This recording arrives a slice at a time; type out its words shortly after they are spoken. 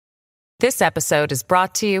This episode is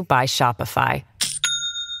brought to you by Shopify.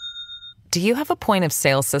 Do you have a point of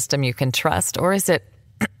sale system you can trust, or is it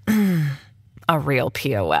a real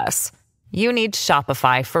POS? You need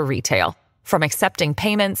Shopify for retail. From accepting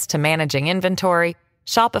payments to managing inventory,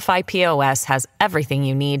 Shopify POS has everything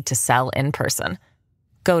you need to sell in person.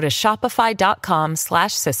 Go to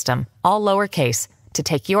shopify.com/system, all lowercase, to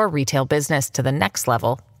take your retail business to the next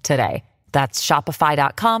level today. That's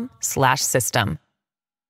shopify.com/system.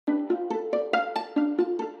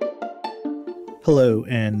 Hello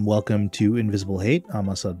and welcome to Invisible Hate. I'm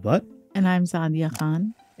Asad Butt. And I'm Saadia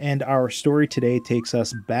Khan. And our story today takes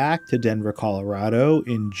us back to Denver, Colorado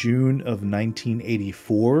in June of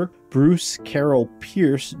 1984. Bruce Carroll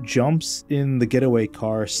Pierce jumps in the getaway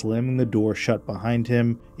car, slamming the door shut behind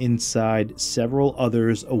him. Inside, several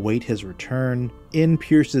others await his return. In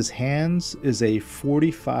Pierce's hands is a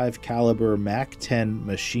 .45 caliber MAC-10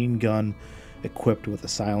 machine gun equipped with a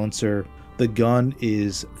silencer. The gun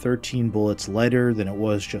is 13 bullets lighter than it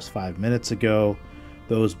was just 5 minutes ago.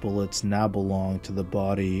 Those bullets now belong to the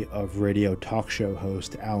body of radio talk show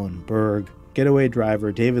host Alan Berg. Getaway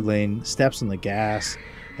driver David Lane steps on the gas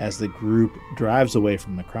as the group drives away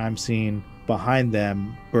from the crime scene. Behind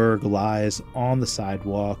them, Berg lies on the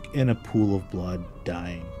sidewalk in a pool of blood,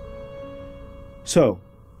 dying. So,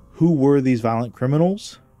 who were these violent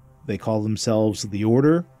criminals? They call themselves the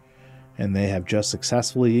Order, and they have just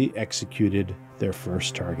successfully executed their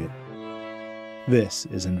first target. This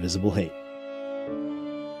is Invisible Hate.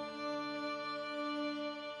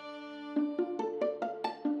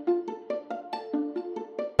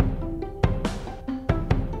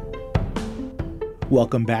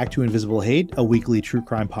 Welcome back to Invisible Hate, a weekly true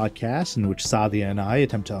crime podcast in which Saadia and I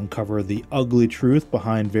attempt to uncover the ugly truth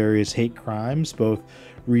behind various hate crimes, both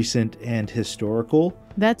recent and historical.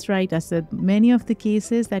 That's right, Asad. Many of the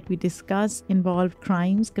cases that we discuss involve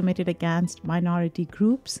crimes committed against minority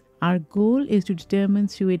groups. Our goal is to determine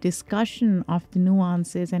through a discussion of the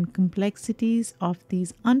nuances and complexities of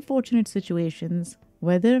these unfortunate situations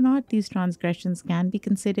whether or not these transgressions can be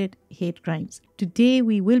considered hate crimes. Today,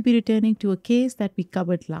 we will be returning to a case that we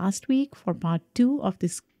covered last week for part 2 of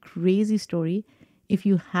this crazy story. If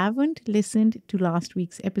you haven't listened to last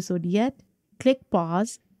week's episode yet, click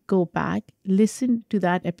pause, go back, listen to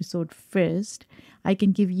that episode first. I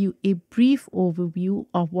can give you a brief overview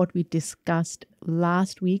of what we discussed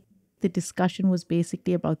last week. The discussion was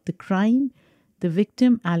basically about the crime, the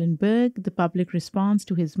victim, Alan Berg, the public response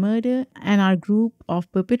to his murder, and our group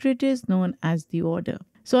of perpetrators known as the Order.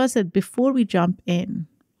 So I said, before we jump in,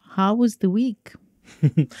 how was the week?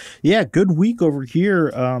 Yeah, good week over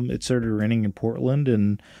here. It started raining in Portland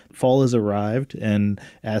and fall has arrived. And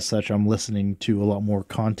as such, I'm listening to a lot more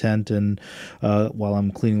content and while I'm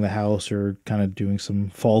cleaning the house or kind of doing some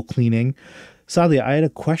fall cleaning. Saadia, I had a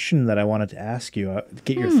question that I wanted to ask you,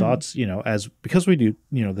 get your thoughts, because we do,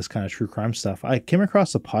 this kind of true crime stuff. I came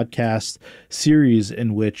across a podcast series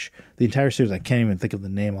in which the entire series, I can't even think of the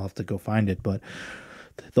name. I'll have to go find it. But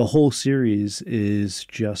the whole series is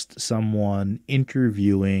just someone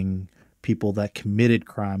interviewing people that committed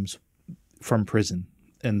crimes from prison.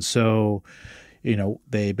 And so,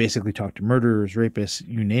 they basically talk to murderers, rapists,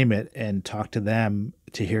 you name it, and talk to them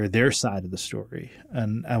to hear their side of the story.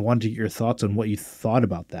 And I wanted to get your thoughts on what you thought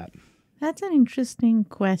about that. That's an interesting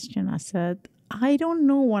question, Asad. I don't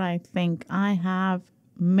know what I think. I have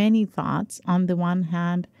many thoughts. On the one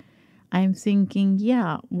hand, I'm thinking,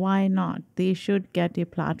 yeah, why not? They should get a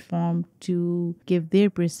platform to give their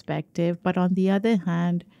perspective. But on the other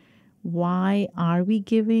hand, why are we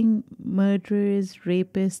giving murderers,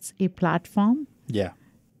 rapists a platform? Yeah.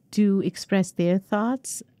 To express their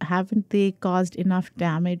thoughts? Haven't they caused enough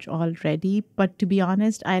damage already? But to be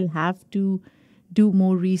honest, I'll have to do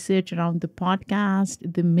more research around the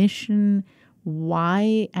podcast, the mission,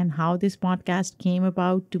 why and how this podcast came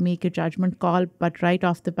about to make a judgment call. But right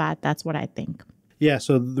off the bat, that's what I think. Yeah,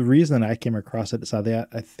 so the reason I came across it, Saadia,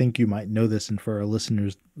 I think you might know this, and for our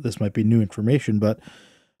listeners, this might be new information, but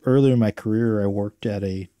earlier in my career, I worked at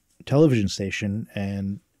a television station,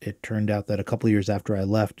 and it turned out that a couple of years after I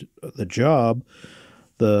left the job,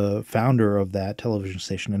 the founder of that television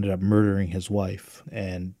station ended up murdering his wife,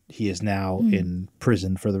 and he is now in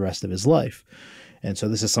prison for the rest of his life. And so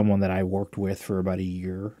this is someone that I worked with for about a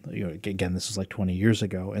year. Again, this was like 20 years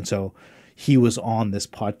ago. And so he was on this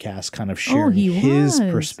podcast kind of sharing his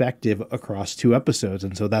perspective across 2 episodes.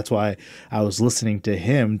 And so that's why I was listening to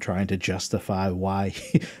him trying to justify why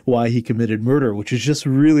he committed murder, which is just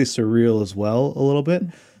really surreal as well a little bit.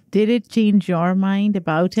 Did it change your mind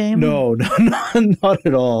about him? No, not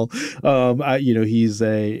at all. He's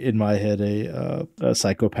in my head, a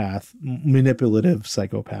psychopath, manipulative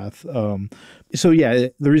psychopath. So yeah,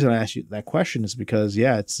 the reason I asked you that question is because,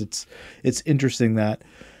 yeah, it's interesting that,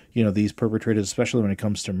 these perpetrators, especially when it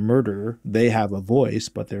comes to murder, they have a voice,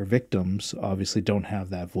 but their victims obviously don't have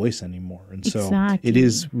that voice anymore. And so Exactly. it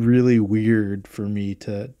is really weird for me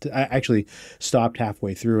to I actually stopped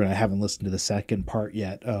halfway through and I haven't listened to the second part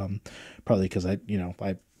yet. Probably because I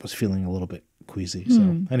was feeling a little bit queasy.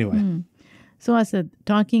 So anyway. So, Asad,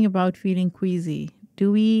 talking about feeling queasy,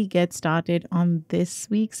 do we get started on this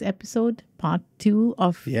week's episode, part 2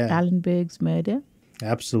 of Alan Berg's murder?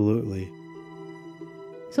 Absolutely.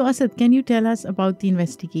 So, Asad, can you tell us about the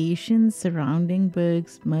investigations surrounding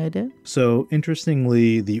Berg's murder? So,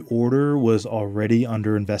 interestingly, the order was already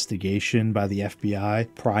under investigation by the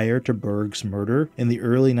FBI prior to Berg's murder. In the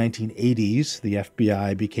early 1980s, the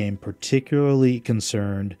FBI became particularly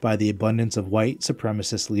concerned by the abundance of white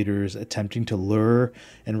supremacist leaders attempting to lure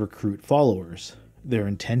and recruit followers. Their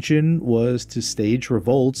intention was to stage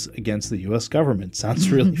revolts against the U.S. government. Sounds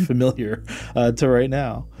really familiar to right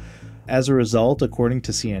now. As a result, according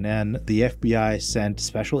to CNN, the FBI sent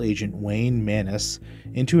Special Agent Wayne Maness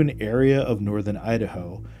into an area of northern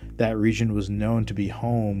Idaho. That region was known to be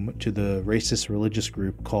home to the racist religious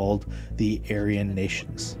group called the Aryan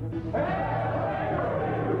Nations.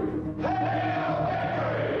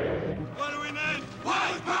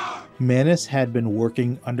 Maness had been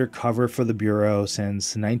working undercover for the Bureau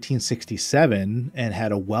since 1967 and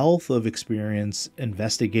had a wealth of experience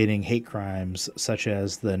investigating hate crimes such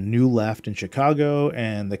as the New Left in Chicago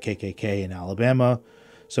and the KKK in Alabama,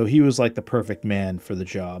 so he was like the perfect man for the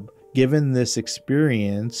job. Given this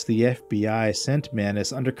experience, the FBI sent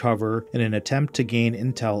Maness undercover in an attempt to gain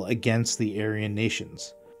intel against the Aryan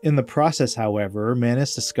Nations. In the process, however,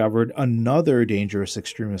 Maness discovered another dangerous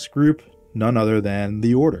extremist group, none other than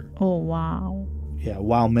the Order. Oh, wow. Yeah,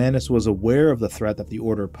 while Maness was aware of the threat that the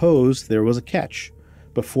Order posed, there was a catch.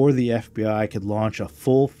 Before the FBI could launch a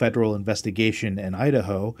full federal investigation in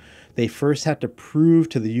Idaho, they first had to prove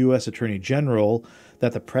to the U.S. Attorney General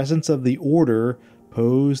that the presence of the Order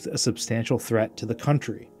posed a substantial threat to the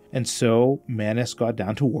country. And so Maness got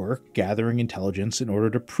down to work gathering intelligence in order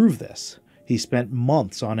to prove this. He spent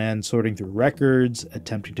months on end sorting through records,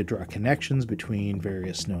 attempting to draw connections between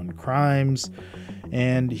various known crimes,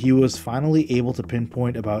 and he was finally able to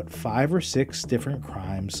pinpoint about 5 or 6 different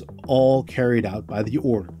crimes, all carried out by the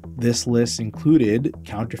Order. This list included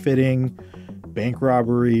counterfeiting, bank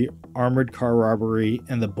robbery, armored car robbery,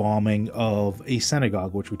 and the bombing of a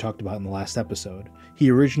synagogue, which we talked about in the last episode. He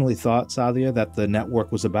originally thought, Saadia, that the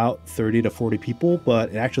network was about 30 to 40 people, but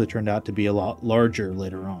it actually turned out to be a lot larger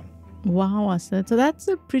later on. Wow, Asad. So that's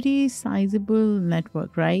a pretty sizable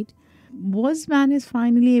network, right? Was Maness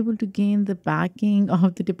finally able to gain the backing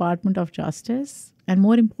of the Department of Justice? And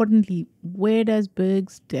more importantly, where does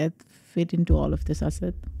Berg's death fit into all of this,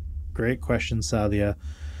 Asad? Great question, Saadia.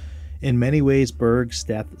 In many ways, Berg's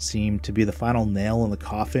death seemed to be the final nail in the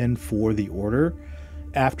coffin for the Order.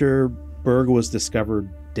 After Berg was discovered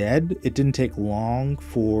dead, it didn't take long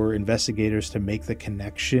for investigators to make the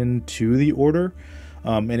connection to the Order.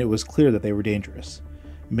 And it was clear that they were dangerous.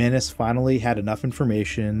 Maness finally had enough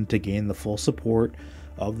information to gain the full support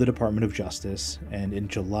of the Department of Justice, and in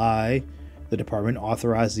July, the department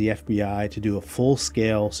authorized the FBI to do a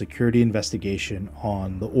full-scale security investigation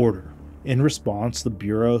on the Order. In response, the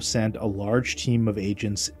Bureau sent a large team of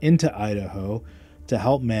agents into Idaho to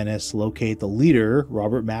help Maness locate the leader,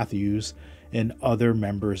 Robert Matthews, and other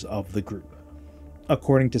members of the group.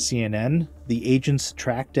 According to CNN, the agents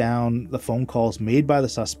tracked down the phone calls made by the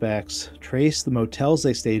suspects, traced the motels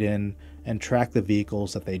they stayed in, and tracked the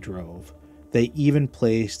vehicles that they drove. They even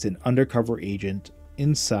placed an undercover agent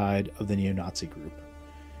inside of the neo-Nazi group.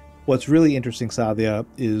 What's really interesting, Saadia,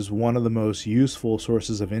 is one of the most useful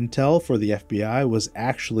sources of intel for the FBI was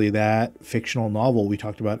actually that fictional novel we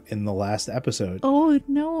talked about in the last episode. Oh,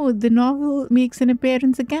 no, the novel makes an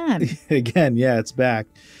appearance again. Again, yeah, it's back.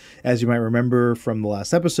 As you might remember from the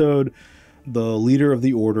last episode, the leader of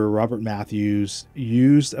the Order, Robert Matthews,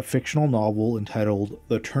 used a fictional novel entitled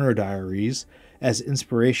The Turner Diaries as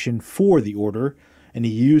inspiration for the Order, and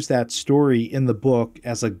he used that story in the book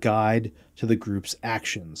as a guide to the group's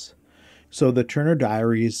actions. So The Turner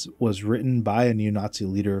Diaries was written by a neo-Nazi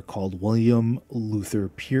leader called William Luther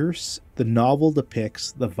Pierce. The novel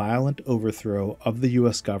depicts the violent overthrow of the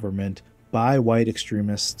U.S. government by white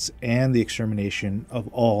extremists and the extermination of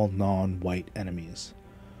all non-white enemies.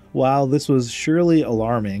 While this was surely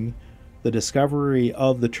alarming, the discovery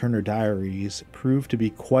of the Turner Diaries proved to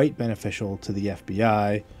be quite beneficial to the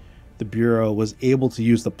FBI, The Bureau was able to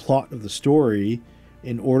use the plot of the story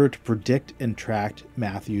in order to predict and track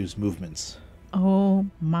Matthews' movements. Oh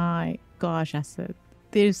my gosh, Asad.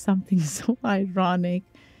 There's something so ironic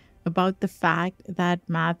about the fact that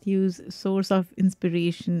Matthew's source of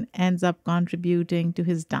inspiration ends up contributing to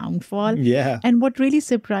his downfall. Yeah. And what really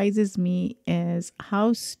surprises me is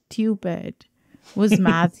how stupid was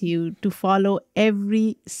Matthew to follow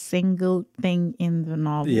every single thing in the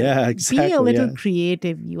novel. Yeah, exactly. Be a little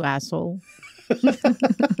creative, you asshole.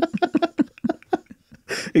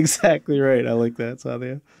 Exactly right. I like that,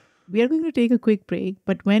 Saadia. We are going to take a quick break,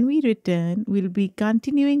 but when we return, we'll be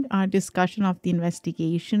continuing our discussion of the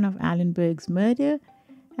investigation of Alan Berg's murder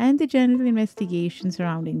and the general investigation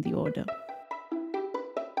surrounding the order.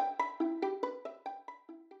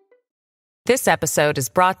 This episode is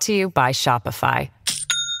brought to you by Shopify.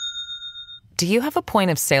 Do you have a point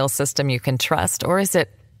of sale system you can trust, or is it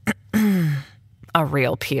a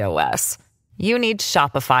real POS? You need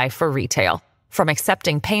Shopify for retail. From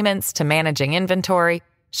accepting payments to managing inventory,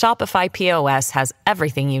 Shopify POS has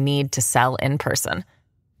everything you need to sell in person.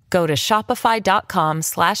 Go to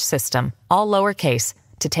shopify.com/system, all lowercase,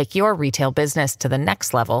 to take your retail business to the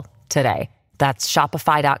next level today. That's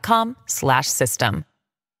shopify.com/system.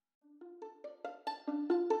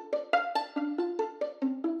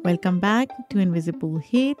 Welcome back to Invisible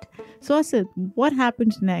Hate. So, Asad, what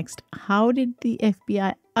happened next? How did the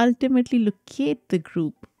FBI ultimately locate the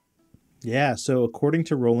group? Yeah, so according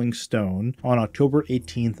to Rolling Stone, on October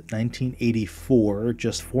 18th, 1984,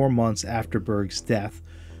 just 4 months after Berg's death,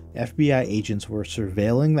 FBI agents were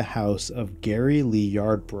surveilling the house of Gary Lee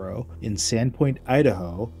Yarbrough in Sandpoint,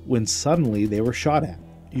 Idaho, when suddenly they were shot at.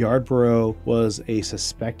 Yarbrough was a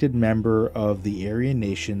suspected member of the Aryan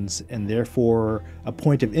Nations and therefore a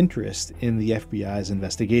point of interest in the FBI's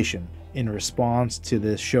investigation. In response to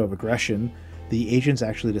this show of aggression, the agents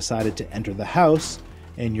actually decided to enter the house,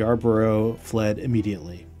 and Yarbrough fled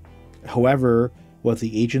immediately. However, what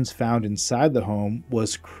the agents found inside the home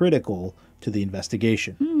was critical to the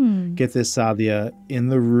investigation. Get this, Saadia. In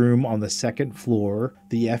the room on the second floor,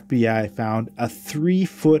 the FBI found a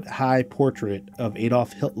 3-foot-high portrait of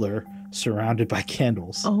Adolf Hitler surrounded by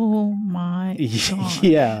candles. Oh my God.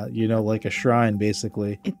 Yeah, like a shrine,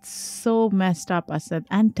 basically. It's so messed up, Asad,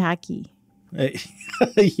 and tacky.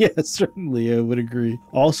 Yeah, certainly, I would agree.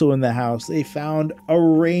 Also in the house, they found a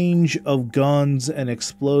range of guns and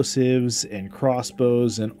explosives and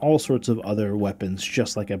crossbows and all sorts of other weapons,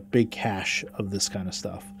 just like a big cache of this kind of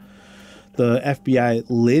stuff. The FBI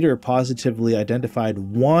later positively identified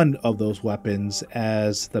one of those weapons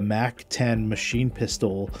as the MAC-10 machine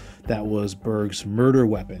pistol that was Berg's murder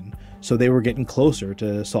weapon, so they were getting closer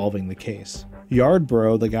to solving the case.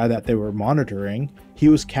 Yarbrough, the guy that they were monitoring, he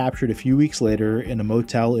was captured a few weeks later in a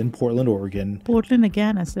motel in Portland, Oregon. Portland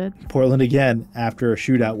again, Asad. Portland again after a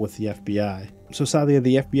shootout with the FBI. So Saadia,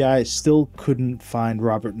 the FBI still couldn't find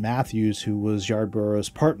Robert Matthews, who was Yarbrough's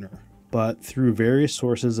partner. But through various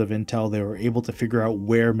sources of intel, they were able to figure out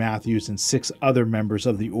where Matthews and 6 other members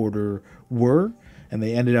of the order were, and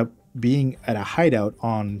they ended up being at a hideout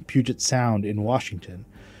on Puget Sound in Washington.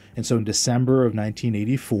 And so in December of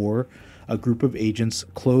 1984, a group of agents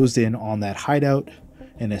closed in on that hideout,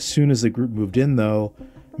 and as soon as the group moved in, though,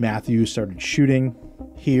 Matthews started shooting.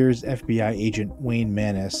 Here's FBI agent Wayne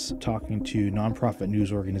Manis talking to nonprofit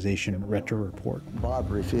news organization Retro Report.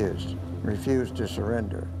 Bob refused to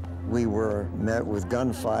surrender. We were met with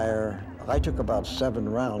gunfire. I took about 7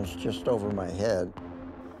 rounds just over my head.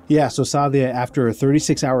 Yeah, so Saadia, after a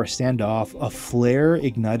 36-hour standoff, a flare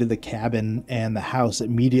ignited the cabin and the house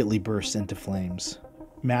immediately burst into flames.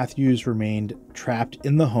 Matthews remained trapped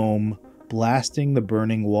in the home, blasting the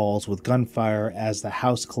burning walls with gunfire as the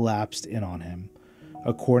house collapsed in on him.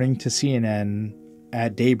 According to CNN,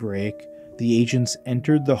 at daybreak, the agents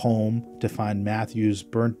entered the home to find Matthews'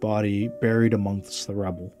 burnt body buried amongst the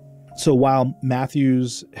rubble. So while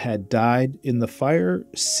Matthews had died in the fire,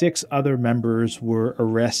 6 other members were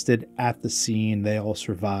arrested at the scene. They all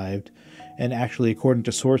survived. And actually, according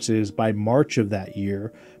to sources, by March of that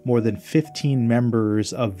year, more than 15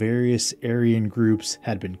 members of various Aryan groups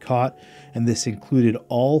had been caught, and this included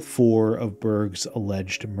all 4 of Berg's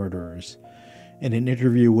alleged murderers. In an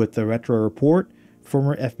interview with the Retro Report,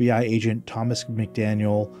 former FBI agent Thomas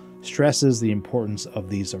McDaniel stresses the importance of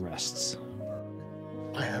these arrests.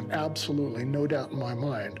 I have absolutely no doubt in my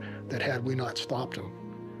mind that had we not stopped them,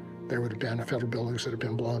 there would have been federal buildings that have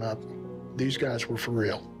been blown up. These guys were for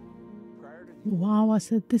real. Wow,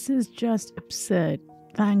 Asad, this is just absurd.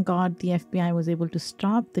 Thank God the FBI was able to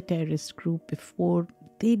stop the terrorist group before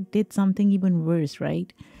they did something even worse,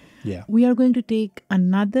 right? Yeah. We are going to take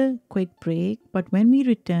another quick break, but when we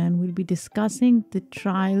return, we'll be discussing the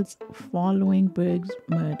trials following Berg's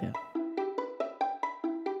murder.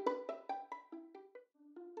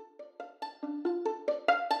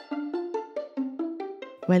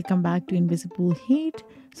 Welcome back to Invisible Hate.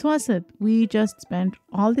 So, Asad, we just spent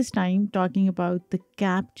all this time talking about the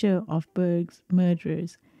capture of Berg's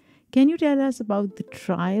murderers. Can you tell us about the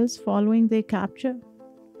trials following their capture?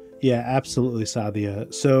 Yeah, absolutely,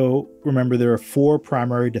 Saadia. So remember, there are 4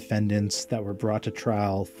 primary defendants that were brought to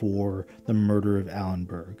trial for the murder of Alan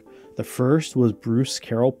Berg. The first was Bruce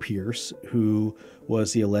Carroll Pierce, who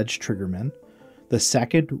was the alleged triggerman. The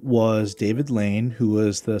second was David Lane, who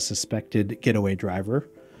was the suspected getaway driver.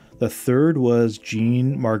 The third was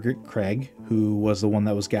Jean Margaret Craig, who was the one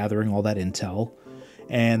that was gathering all that intel.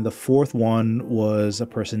 And the fourth one was a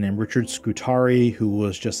person named Richard Scutari, who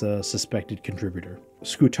was just a suspected contributor.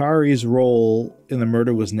 Scutari's role in the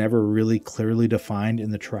murder was never really clearly defined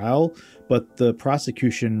in the trial, but the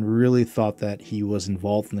prosecution really thought that he was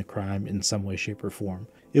involved in the crime in some way, shape, or form.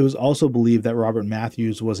 It was also believed that Robert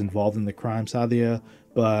Matthews was involved in the crime, Saadia,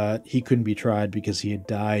 but he couldn't be tried because he had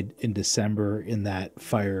died in December in that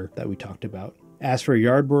fire that we talked about. As for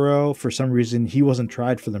Yarborough, for some reason, he wasn't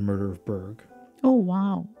tried for the murder of Berg. Oh,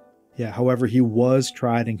 wow. Yeah, however, he was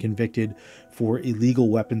tried and convicted for illegal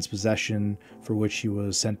weapons possession, for which he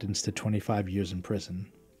was sentenced to 25 years in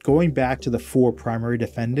prison. Going back to the 4 primary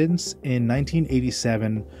defendants, in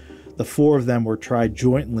 1987, the 4 of them were tried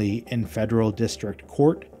jointly in federal district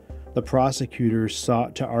court. The prosecutors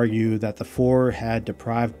sought to argue that the 4 had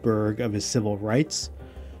deprived Berg of his civil rights.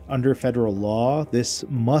 Under federal law, this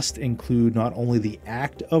must include not only the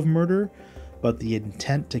act of murder, but the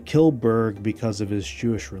intent to kill Berg because of his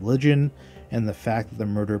Jewish religion and the fact that the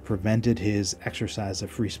murder prevented his exercise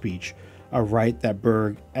of free speech, a right that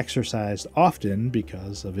Berg exercised often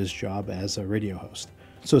because of his job as a radio host.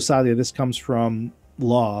 So, Saadia, this comes from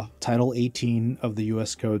law, Title 18 of the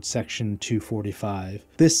U.S. Code, Section 245.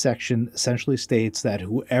 This section essentially states that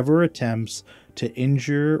whoever attempts to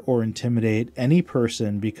injure or intimidate any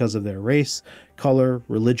person because of their race, color,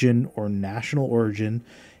 religion, or national origin,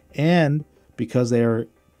 and because they are,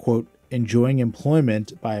 quote, enjoying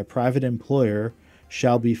employment by a private employer,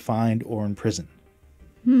 shall be fined or imprisoned.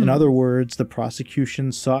 In other words, the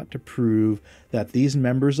prosecution sought to prove that these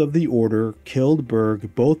members of the order killed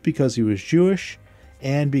Berg both because he was Jewish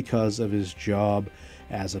and because of his job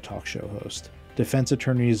as a talk show host. Defense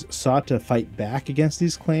attorneys sought to fight back against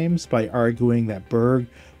these claims by arguing that Berg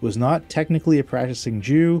was not technically a practicing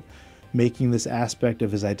Jew, making this aspect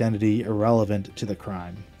of his identity irrelevant to the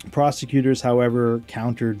crime. Prosecutors, however,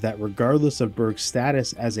 countered that regardless of Berg's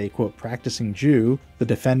status as a, quote, practicing Jew, the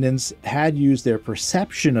defendants had used their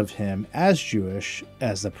perception of him as Jewish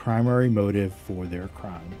as the primary motive for their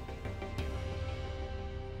crime.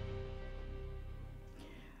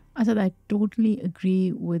 Asad, I totally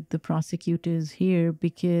agree with the prosecutors here,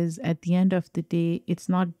 because at the end of the day, it's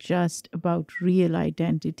not just about real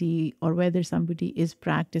identity or whether somebody is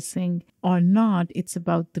practicing or not. It's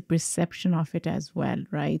about the perception of it as well,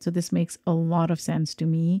 right? So this makes a lot of sense to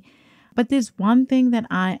me. But there's one thing that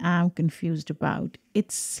I am confused about.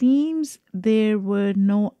 It seems there were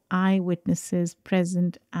no eyewitnesses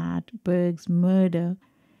present at Berg's murder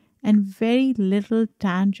and very little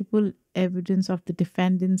tangible evidence of the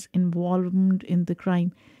defendants' involvement in the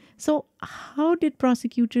crime. So how did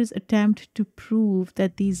prosecutors attempt to prove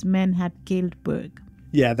that these men had killed Berg?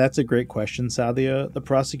 Yeah, that's a great question, Saadia. The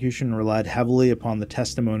prosecution relied heavily upon the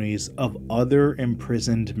testimonies of other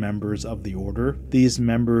imprisoned members of the order. These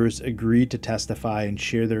members agreed to testify and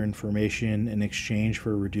share their information in exchange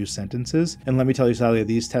for reduced sentences. And let me tell you, Saadia,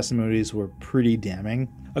 these testimonies were pretty damning.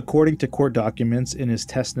 According to court documents, in his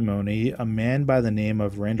testimony, a man by the name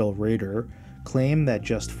of Randall Rader claimed that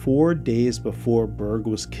just 4 days before Berg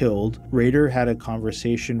was killed, Rader had a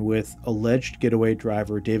conversation with alleged getaway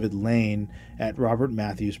driver David Lane at Robert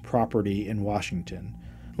Matthews' property in Washington.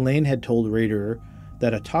 Lane had told Rader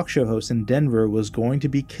that a talk show host in Denver was going to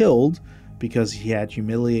be killed because he had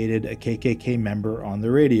humiliated a KKK member on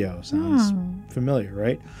the radio. Sounds familiar,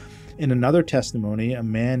 right? In another testimony, a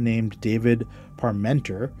man named David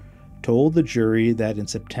Parmenter told the jury that in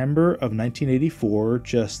September of 1984,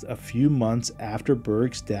 just a few months after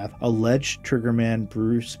Berg's death, alleged triggerman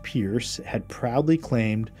Bruce Pierce had proudly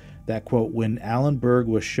claimed that, quote, when Alan Berg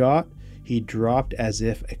was shot, he dropped as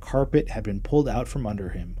if a carpet had been pulled out from under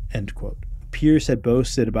him, end quote. Pierce had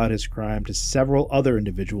boasted about his crime to several other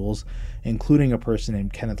individuals, including a person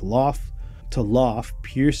named Kenneth Loff. To Loff,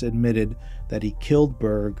 Pierce admitted that he killed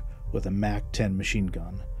Berg with a MAC-10 machine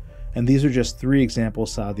gun. And these are just 3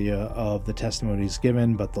 examples, Saadia, of the testimonies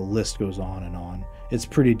given, but the list goes on and on. It's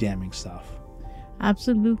pretty damning stuff.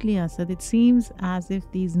 Absolutely, Asad. It seems as if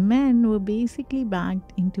these men were basically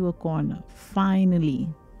backed into a corner. Finally.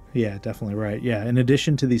 Yeah, definitely right. Yeah, in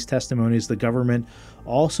addition to these testimonies, the government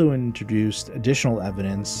also introduced additional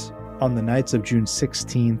evidence. On the nights of June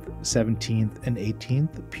 16th, 17th, and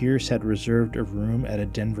 18th, Pierce had reserved a room at a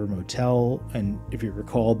Denver motel, and if you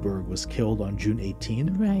recall, Berg was killed on June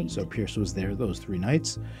 18th. Right. So Pierce was there those 3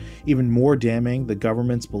 nights. Even more damning, the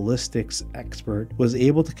government's ballistics expert was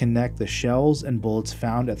able to connect the shells and bullets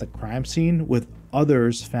found at the crime scene with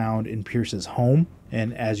others found in Pierce's home,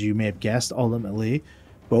 and as you may have guessed, ultimately,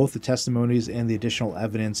 both the testimonies and the additional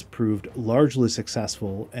evidence proved largely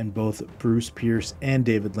successful, and both Bruce Pierce and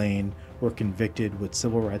David Lane were convicted with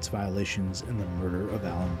civil rights violations in the murder of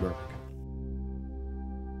Alan Berg.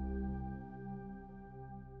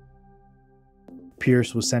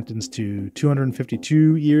 Pierce was sentenced to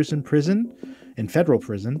 252 years in federal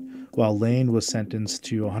prison, while Lane was sentenced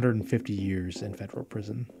to 150 years in federal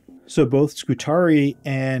prison. So both Scutari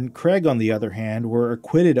and Craig, on the other hand, were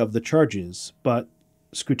acquitted of the charges, but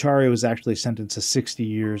Scutari was actually sentenced to 60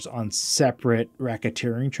 years on separate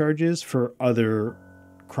racketeering charges for other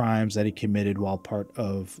crimes that he committed while part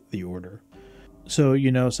of the order. So,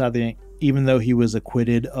 Saadia, even though he was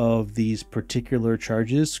acquitted of these particular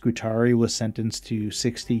charges, Scutari was sentenced to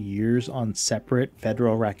 60 years on separate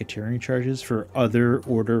federal racketeering charges for other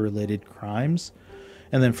order-related crimes.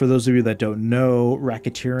 And then for those of you that don't know,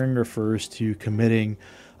 racketeering refers to committing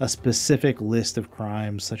a specific list of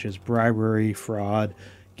crimes such as bribery, fraud,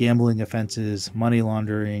 gambling offenses, money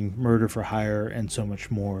laundering, murder for hire, and so much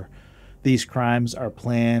more. These crimes are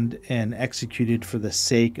planned and executed for the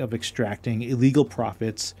sake of extracting illegal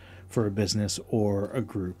profits for a business or a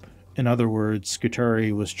group. In other words,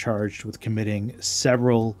 Scutari was charged with committing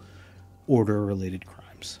several order-related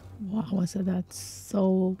crimes. Wow, so that's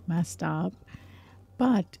so messed up.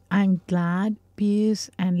 But I'm glad Pierce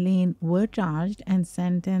and Lane were charged and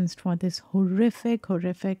sentenced for this horrific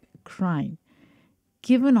crime.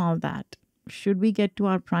 Given all that, should we get to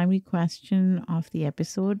our primary question of the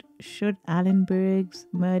episode? Should Alan Berg's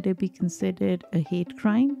murder be considered a hate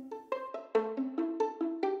crime?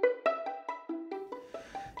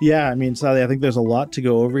 Yeah, Saadia, I think there's a lot to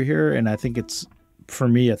go over here, and I think it's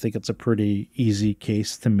a pretty easy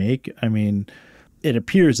case to make. It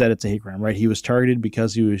appears that it's a hate crime, right? He was targeted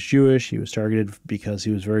because he was Jewish. He was targeted because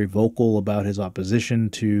he was very vocal about his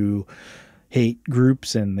opposition to hate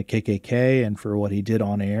groups and the KKK and for what he did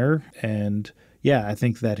on air. And yeah, I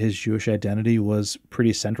think that his Jewish identity was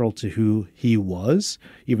pretty central to who he was,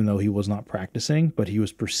 even though he was not practicing, but he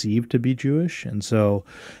was perceived to be Jewish. And so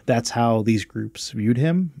that's how these groups viewed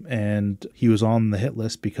him. And he was on the hit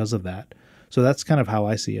list because of that. So that's kind of how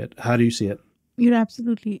I see it. How do you see it? You're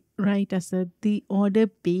absolutely right, Asad. The order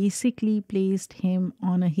basically placed him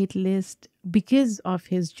on a hit list because of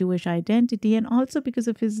his Jewish identity and also because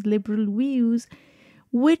of his liberal views,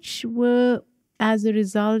 which were as a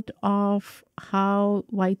result of how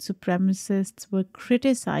white supremacists were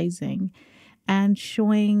criticizing and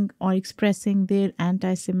showing or expressing their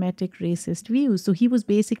anti-Semitic racist views. So he was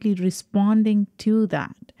basically responding to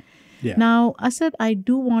that. Yeah. Now, Asad, I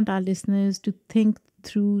do want our listeners to think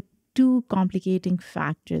through 2 complicating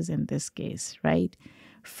factors in this case, right?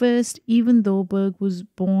 First, even though Berg was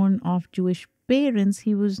born of Jewish parents,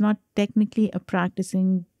 he was not technically a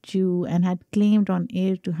practicing Jew and had claimed on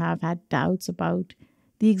air to have had doubts about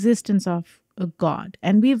the existence of a God.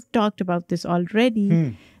 And we've talked about this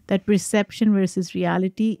already, that perception versus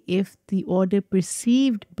reality. If the order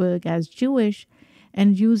perceived Berg as Jewish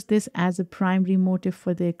and used this as a primary motive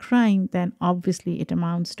for their crime, then obviously it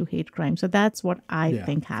amounts to hate crime. So that's what I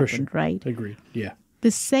think happened, right? Agreed. Yeah. The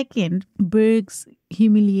second, Berg's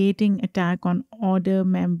humiliating attack on order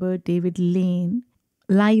member David Lane,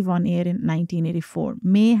 live on air in 1984,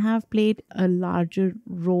 may have played a larger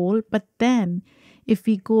role. But then, if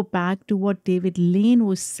we go back to what David Lane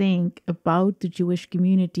was saying about the Jewish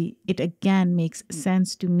community, it again makes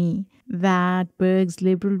sense to me that Berg's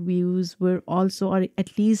liberal views were also, or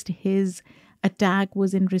at least his attack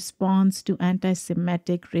was in response to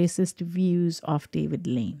anti-Semitic racist views of David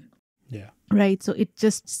Lane. Yeah. Right. So it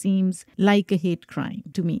just seems like a hate crime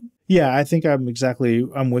to me. Yeah, I think I'm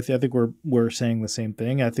with you. I think we're saying the same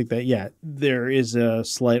thing. I think that, yeah, there is a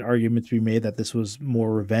slight argument to be made that this was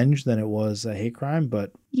more revenge than it was a hate crime,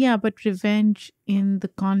 but... Yeah, but revenge in the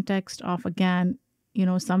context of, again,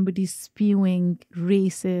 somebody spewing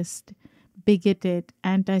racist, bigoted,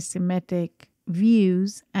 anti-Semitic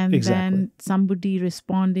views and then somebody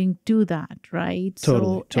responding to that, right?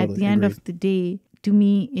 Totally, so at the end of the day, to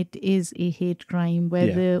me, it is a hate crime,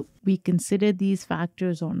 whether we consider these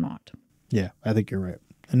factors or not. Yeah, I think you're right.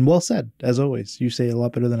 And well said, as always. You say a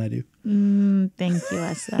lot better than I do. Thank you,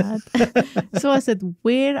 Asad. So, Asad,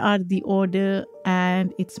 where are the Order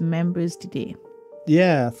and its members today?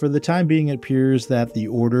 Yeah, for the time being, it appears that the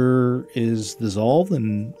Order is dissolved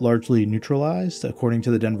and largely neutralized. According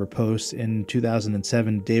to the Denver Post, in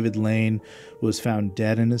 2007, David Lane was found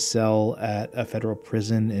dead in his cell at a federal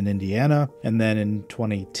prison in Indiana. And then in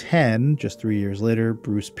 2010, just 3 years later,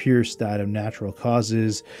 Bruce Pierce died of natural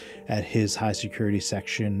causes at his high security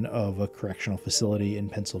section of a correctional facility in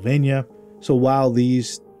Pennsylvania. So while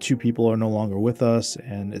these two people are no longer with us,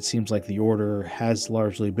 and it seems like the Order has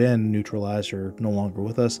largely been neutralized or no longer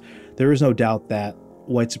with us, there is no doubt that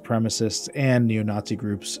white supremacists and neo-Nazi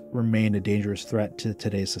groups remain a dangerous threat to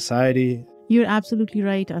today's society. You're absolutely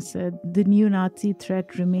right, Asad. The neo-Nazi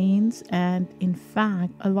threat remains, and in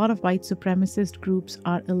fact, a lot of white supremacist groups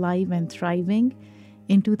are alive and thriving.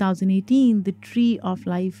 In 2018, the Tree of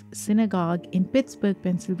Life Synagogue in Pittsburgh,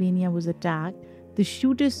 Pennsylvania was attacked. The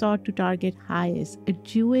shooters sought to target HIAS, a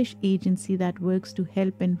Jewish agency that works to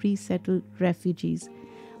help and resettle refugees.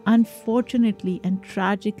 Unfortunately and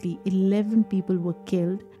tragically, 11 people were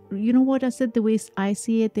killed. You know what, Asad? The way I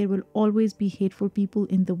see it, there will always be hateful people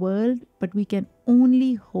in the world, but we can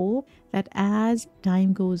only hope that as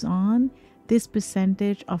time goes on, this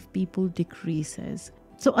percentage of people decreases.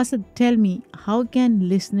 So, Asad, tell me, how can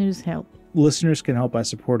listeners help? Listeners can help by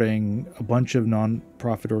supporting a bunch of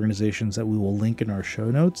nonprofit organizations that we will link in our show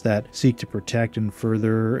notes that seek to protect and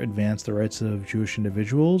further advance the rights of Jewish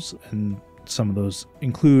individuals. And some of those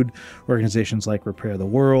include organizations like Repair the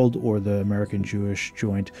World or the American Jewish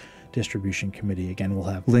Joint Distribution Committee. Again, we'll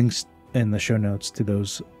have links in the show notes to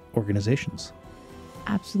those organizations.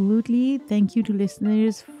 Absolutely. Thank you to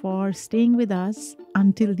listeners for staying with us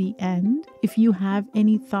until the end. If you have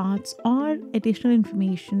any thoughts or additional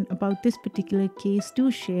information about this particular case, do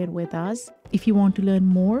share with us. If you want to learn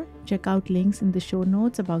more, check out links in the show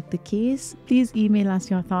notes about the case. Please email us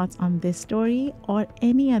your thoughts on this story or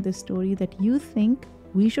any other story that you think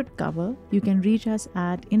we should cover. You can reach us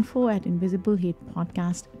at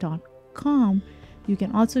info@invisiblehatepodcast.com. You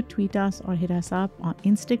can also tweet us or hit us up on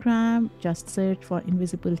Instagram. Just search for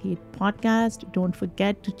Invisible Hate Podcast. Don't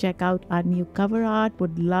forget to check out our new cover art.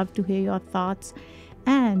 Would love to hear your thoughts.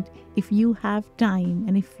 And if you have time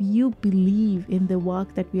and if you believe in the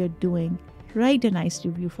work that we are doing, write a nice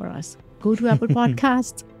review for us. Go to Apple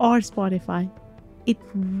Podcasts or Spotify. It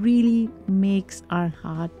really makes our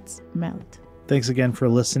hearts melt. Thanks again for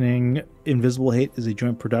listening. Invisible Hate is a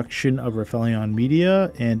joint production of Rafaelion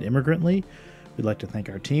Media and Immigrantly. We'd like to thank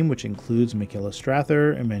our team, which includes Michaela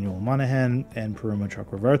Strather, Emmanuel Monahan, and Paruma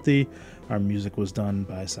Chakravarti. Our music was done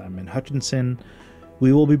by Simon Hutchinson.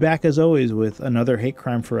 We will be back, as always, with another hate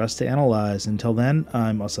crime for us to analyze. Until then,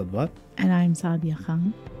 I'm Asad Butt. And I'm Saadia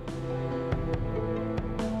Khan.